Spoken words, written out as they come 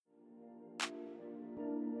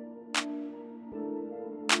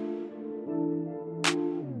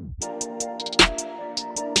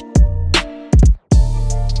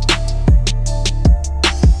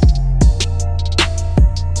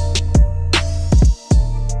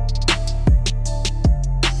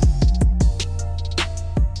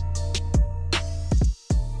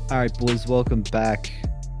All right, boys, welcome back.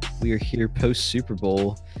 We are here post Super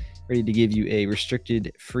Bowl, ready to give you a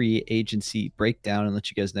restricted free agency breakdown and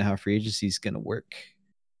let you guys know how free agency is going to work.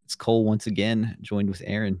 It's Cole once again, joined with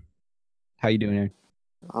Aaron. How you doing, Aaron?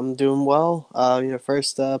 I'm doing well.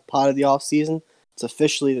 First pod of the off season. It's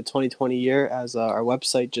officially the 2020 year as our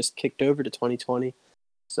website just kicked over to 2020.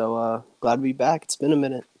 So glad to be back. It's been a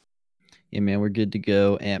minute. Yeah, man, we're good to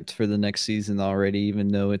go. Amped for the next season already, even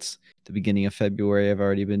though it's the beginning of February. I've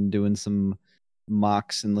already been doing some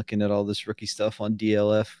mocks and looking at all this rookie stuff on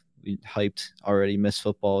DLF. We hyped already. Miss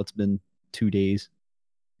football. It's been 2 days.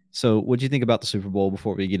 So, what do you think about the Super Bowl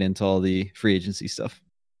before we get into all the free agency stuff?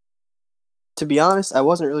 To be honest, I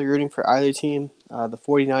wasn't really rooting for either team. The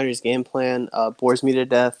 49ers game plan bores me to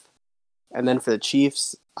death. And then for the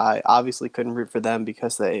Chiefs, I obviously couldn't root for them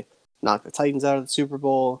because they knocked the Titans out of the Super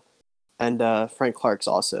Bowl. And Frank Clark's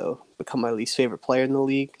also become my least favorite player in the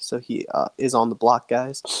league. So he is on the block,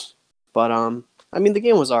 guys. But, the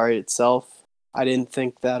game was all right itself. I didn't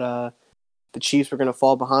think that the Chiefs were going to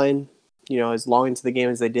fall behind, as long into the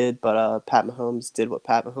game as they did. But Pat Mahomes did what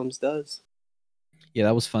Pat Mahomes does. Yeah,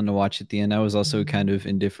 that was fun to watch at the end. I was also kind of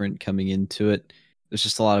indifferent coming into it. There's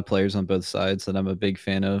just a lot of players on both sides that I'm a big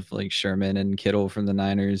fan of, like Sherman and Kittle from the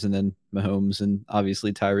Niners, and then Mahomes and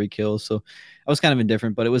obviously Tyreek Hill. So I was kind of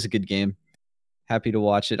indifferent, but it was a good game. Happy to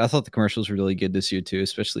watch it. I thought the commercials were really good this year too,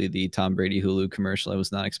 especially the Tom Brady Hulu commercial. I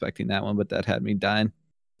was not expecting that one, but that had me dying.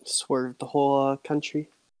 Swerved the whole country.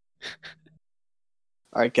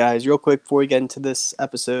 All right, guys, real quick before we get into this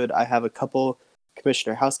episode, I have a couple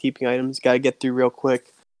commissioner housekeeping items. Got to get through real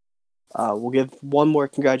quick. We'll give one more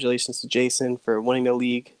congratulations to Jason for winning the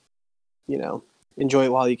league. Enjoy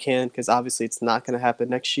it while you can, because obviously it's not going to happen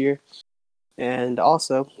next year. And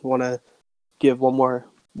also, want to give one more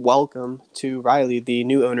welcome to Riley, the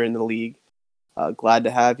new owner in the league. Glad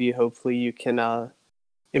to have you. Hopefully, you can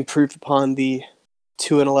improve upon the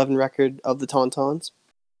 2-11 record of the Tauntauns.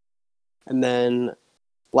 And then,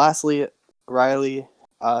 lastly, Riley,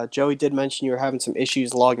 Joey did mention you were having some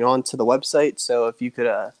issues logging on to the website. So if you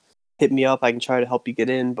could hit me up, I can try to help you get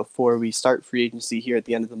in before we start free agency here at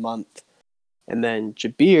the end of the month. And then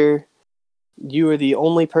Jabir, you are the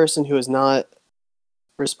only person who has not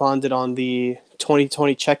responded on the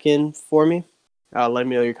 2020 check-in for me. Let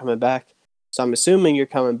me know you're coming back. So I'm assuming you're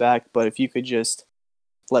coming back, but if you could just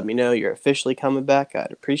let me know you're officially coming back,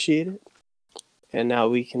 I'd appreciate it. And now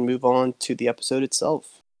we can move on to the episode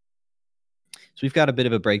itself. So we've got a bit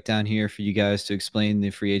of a breakdown here for you guys to explain the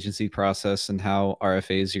free agency process and how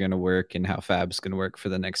RFAs are going to work and how Fab's going to work for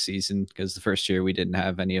the next season. Because the first year we didn't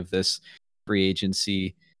have any of this free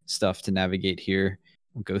agency stuff to navigate here.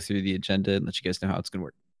 We'll go through the agenda and let you guys know how it's going to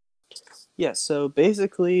work. Yeah, so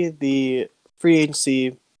basically the free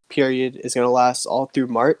agency period is going to last all through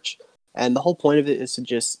March. And the whole point of it is to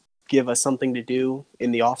just give us something to do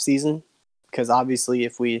in the off season. Because obviously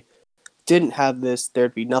if we didn't have this,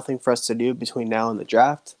 there'd be nothing for us to do between now and the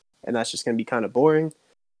draft, and that's just going to be kind of boring.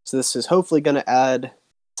 So this is hopefully going to add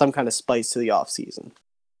some kind of spice to the offseason.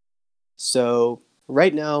 So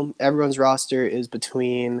right now, everyone's roster is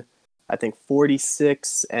between, I think,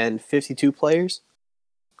 46 and 52 players,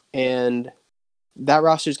 and that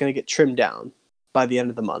roster is going to get trimmed down by the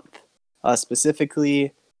end of the month.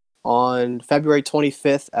 Specifically, on February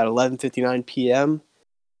 25th at 11:59 p.m.,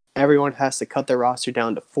 everyone has to cut their roster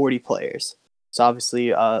down to 40 players. So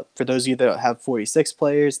obviously, for those of you that have 46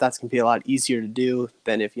 players, that's going to be a lot easier to do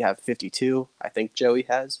than if you have 52. I think Joey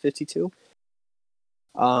has 52.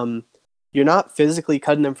 You're not physically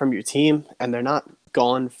cutting them from your team, and they're not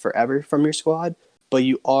gone forever from your squad, but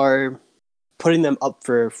you are putting them up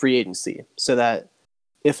for free agency so that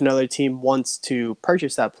if another team wants to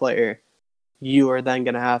purchase that player, you are then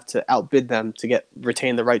going to have to outbid them to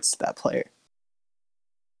retain the rights to that player.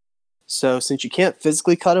 So since you can't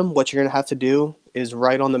physically cut them, what you're going to have to do is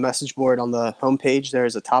write on the message board on the homepage,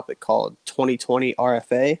 there's a topic called 2020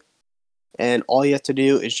 RFA. And all you have to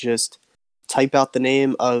do is just type out the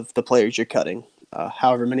name of the players you're cutting,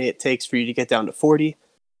 however many it takes for you to get down to 40.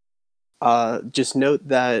 Just note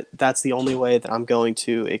that that's the only way that I'm going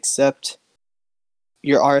to accept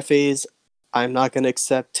your RFAs. I'm not going to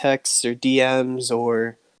accept texts or DMs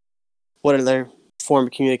or what other form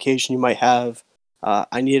of communication you might have.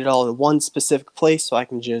 I need it all in one specific place so I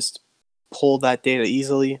can just pull that data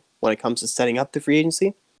easily when it comes to setting up the free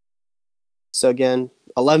agency. So again,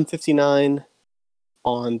 11:59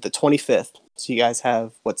 on the 25th. So you guys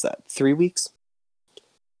have, 3 weeks?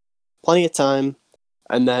 Plenty of time.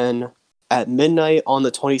 And then at midnight on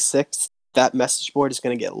the 26th, that message board is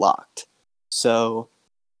going to get locked. So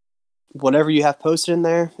whatever you have posted in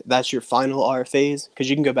there, that's your final RFAs, because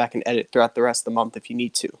you can go back and edit throughout the rest of the month if you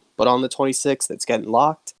need to. But on the 26th, it's getting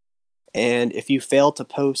locked. And if you fail to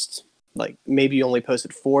post, like maybe you only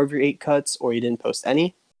posted 4 of your 8 cuts or you didn't post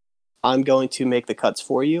any, I'm going to make the cuts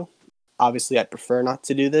for you. Obviously, I'd prefer not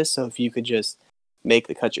to do this, so if you could just make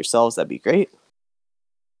the cuts yourselves, that'd be great.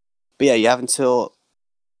 But yeah, you have until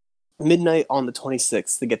midnight on the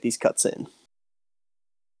 26th to get these cuts in.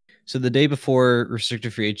 So the day before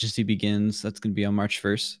restricted free agency begins, that's going to be on March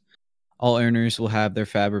 1st. All owners will have their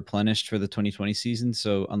fab replenished for the 2020 season.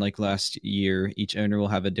 So unlike last year, each owner will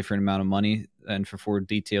have a different amount of money. And for forward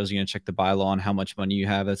details, you're going to check the bylaw on how much money you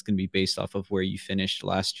have. That's going to be based off of where you finished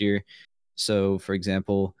last year. So for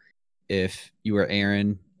example, if you were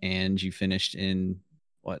Aaron and you finished in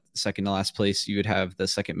second to last place, you would have the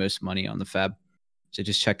second most money on the fab. So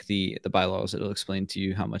just check the bylaws. It'll explain to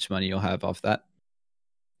you how much money you'll have off that.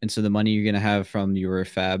 And so the money you're going to have from your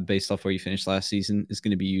fab based off where you finished last season is going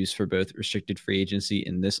to be used for both restricted free agency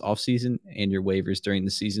in this offseason and your waivers during the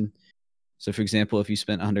season. So for example, if you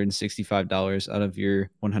spent $165 out of your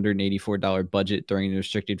 $184 budget during the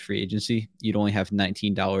restricted free agency, you'd only have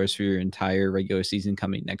 $19 for your entire regular season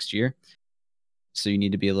coming next year. So you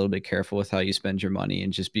need to be a little bit careful with how you spend your money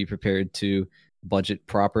and just be prepared to budget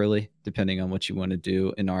properly depending on what you want to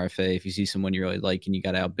do in RFA. If you see someone you really like and you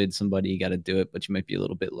got to outbid somebody, you got to do it, but you might be a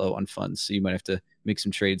little bit low on funds. So you might have to make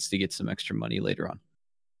some trades to get some extra money later on.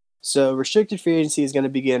 So restricted free agency is going to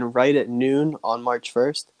begin right at noon on March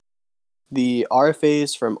 1st. The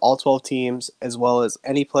RFAs from all 12 teams, as well as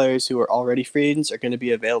any players who are already free agents, are going to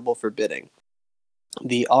be available for bidding.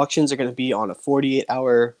 The auctions are going to be on a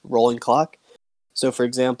 48-hour rolling clock. So, for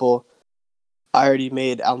example, I already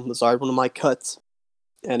made Allen Lazard one of my cuts,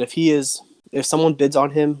 and if someone bids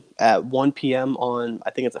on him at 1 p.m. on,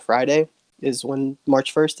 I think it's a Friday, is when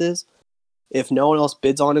March 1st is, if no one else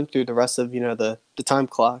bids on him through the rest of, the time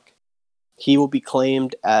clock, he will be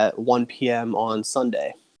claimed at 1 p.m. on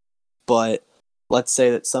Sunday. But let's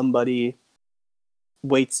say that somebody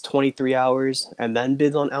waits 23 hours and then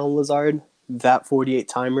bids on Allen Lazard, that 48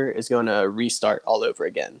 timer is going to restart all over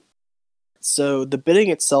again. So the bidding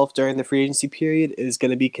itself during the free agency period is going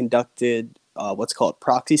to be conducted what's called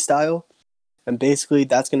proxy style. And basically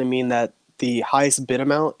that's going to mean that the highest bid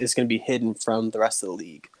amount is going to be hidden from the rest of the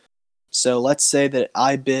league. So let's say that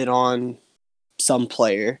I bid on some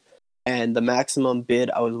player and the maximum bid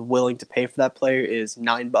I was willing to pay for that player is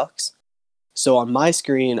 $9. So on my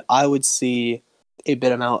screen, I would see a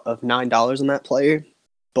bid amount of $9 on that player,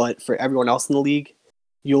 but for everyone else in the league,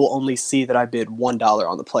 you'll only see that I bid $1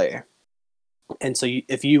 on the player. And so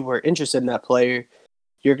if you were interested in that player,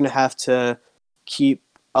 you're going to have to keep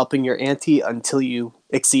upping your ante until you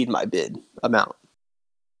exceed my bid amount.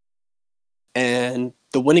 And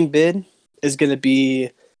the winning bid is going to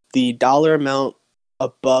be the dollar amount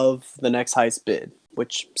above the next highest bid,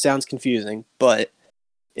 which sounds confusing, but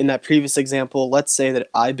in that previous example, let's say that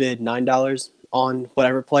I bid $9 on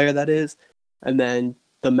whatever player that is, and then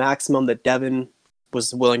the maximum that Devin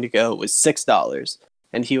was willing to go was $6,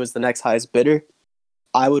 and he was the next highest bidder.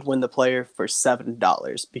 I would win the player for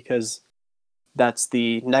 $7 because that's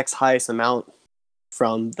the next highest amount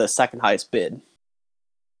from the second highest bid.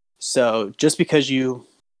 So just because you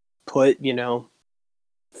put,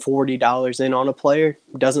 $40 in on a player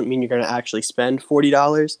doesn't mean you're going to actually spend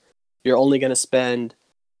 $40. You're only going to spend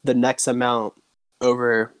the next amount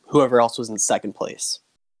over whoever else was in second place,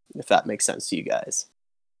 if that makes sense to you guys.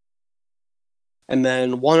 And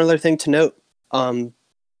then one other thing to note,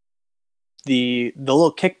 the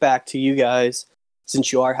little kickback to you guys,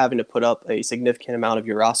 since you are having to put up a significant amount of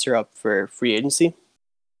your roster up for free agency,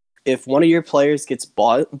 if one of your players gets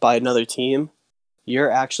bought by another team,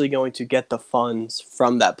 you're actually going to get the funds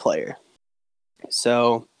from that player.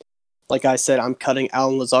 So, like I said, I'm cutting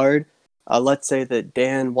Allen Lazard. Let's say that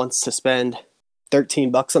Dan wants to spend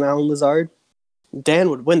 $13 on Allen Lazard. Dan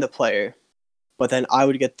would win the player, but then I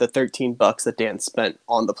would get the $13 that Dan spent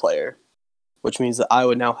on the player, which means that I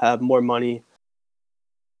would now have more money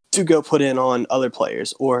to go put in on other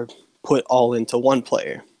players or put all into one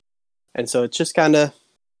player. And so it's just kind of,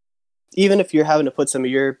 even if you're having to put some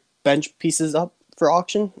of your bench pieces up for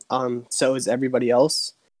auction, so is everybody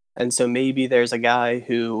else. And so maybe there's a guy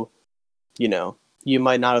who, you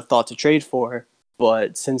might not have thought to trade for,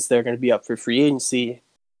 but since they're going to be up for free agency,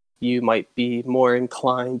 you might be more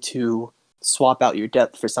inclined to swap out your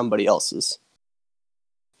depth for somebody else's.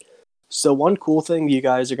 So one cool thing you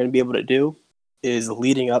guys are going to be able to do is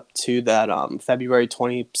leading up to that February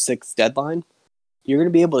 26th deadline, you're going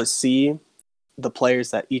to be able to see the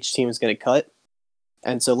players that each team is going to cut.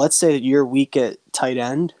 And so let's say that you're weak at tight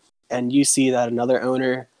end and you see that another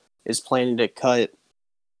owner is planning to cut,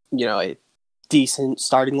 a decent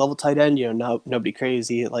starting level tight end, nobody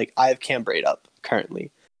crazy. Like, I have Cam Brate up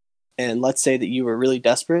currently. And let's say that you were really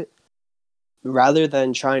desperate. Rather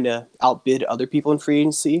than trying to outbid other people in free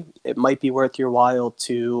agency, it might be worth your while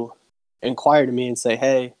to inquire to me and say,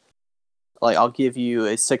 hey, like, I'll give you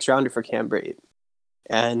a 6-rounder for Cam Brate.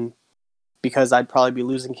 And because I'd probably be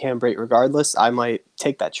losing Cam Brate regardless, I might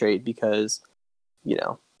take that trade because,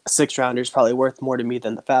 a 6-rounder is probably worth more to me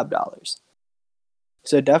than the fab dollars.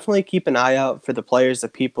 So definitely keep an eye out for the players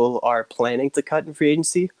that people are planning to cut in free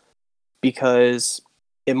agency, because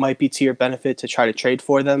it might be to your benefit to try to trade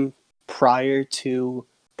for them prior to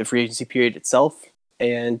the free agency period itself.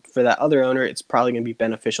 And for that other owner, it's probably going to be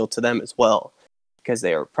beneficial to them as well, because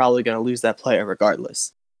they are probably going to lose that player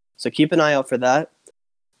regardless. So keep an eye out for that.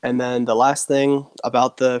 And then the last thing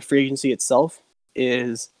about the free agency itself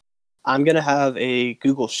is I'm going to have a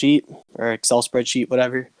Google Sheet or Excel spreadsheet,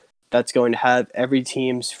 whatever, that's going to have every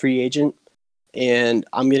team's free agent. And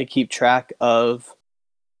I'm going to keep track of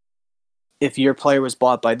if your player was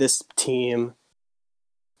bought by this team,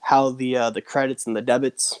 how the credits and the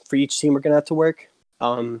debits for each team are going to have to work.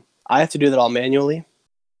 I have to do that all manually.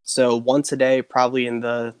 So once a day, probably in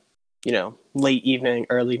the late evening,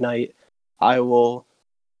 early night, I will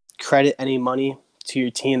credit any money to your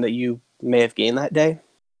team that you may have gained that day.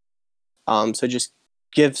 So just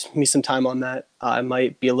give me some time on that. I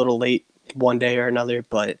might be a little late one day or another,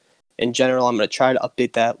 but in general, I'm going to try to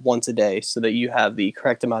update that once a day so that you have the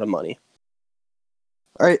correct amount of money.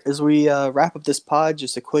 All right, as we wrap up this pod,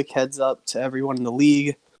 just a quick heads up to everyone in the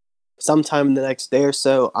league. Sometime in the next day or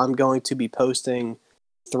so, I'm going to be posting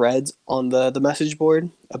threads on the message board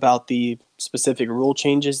about the specific rule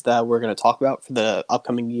changes that we're going to talk about for the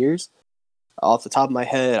upcoming years. Off the top of my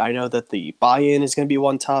head, I know that the buy-in is going to be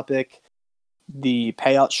one topic. The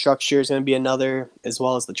payout structure is going to be another, as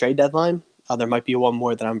well as the trade deadline. There might be one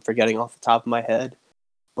more that I'm forgetting off the top of my head.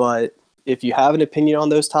 But if you have an opinion on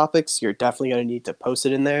those topics, you're definitely going to need to post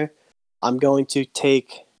it in there. I'm going to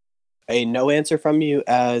take a no answer from you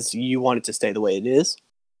as you want it to stay the way it is.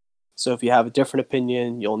 So if you have a different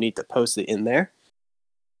opinion, you'll need to post it in there.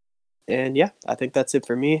 And yeah, I think that's it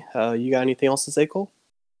for me. You got anything else to say, Cole?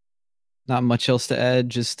 Not much else to add.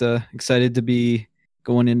 Just excited to be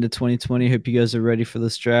going into 2020. Hope you guys are ready for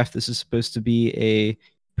this draft. This is supposed to be a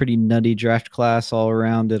pretty nutty draft class all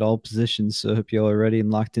around at all positions. So I hope you all are ready and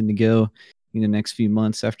locked in to go in the next few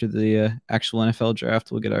months after the actual NFL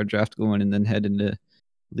draft. We'll get our draft going and then head into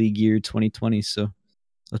league year 2020. So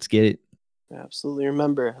let's get it. Absolutely.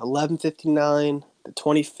 Remember, 11:59, the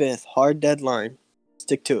 25th, hard deadline.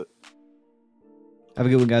 Stick to it. Have a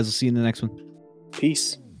good one, guys. We'll see you in the next one.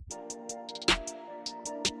 Peace.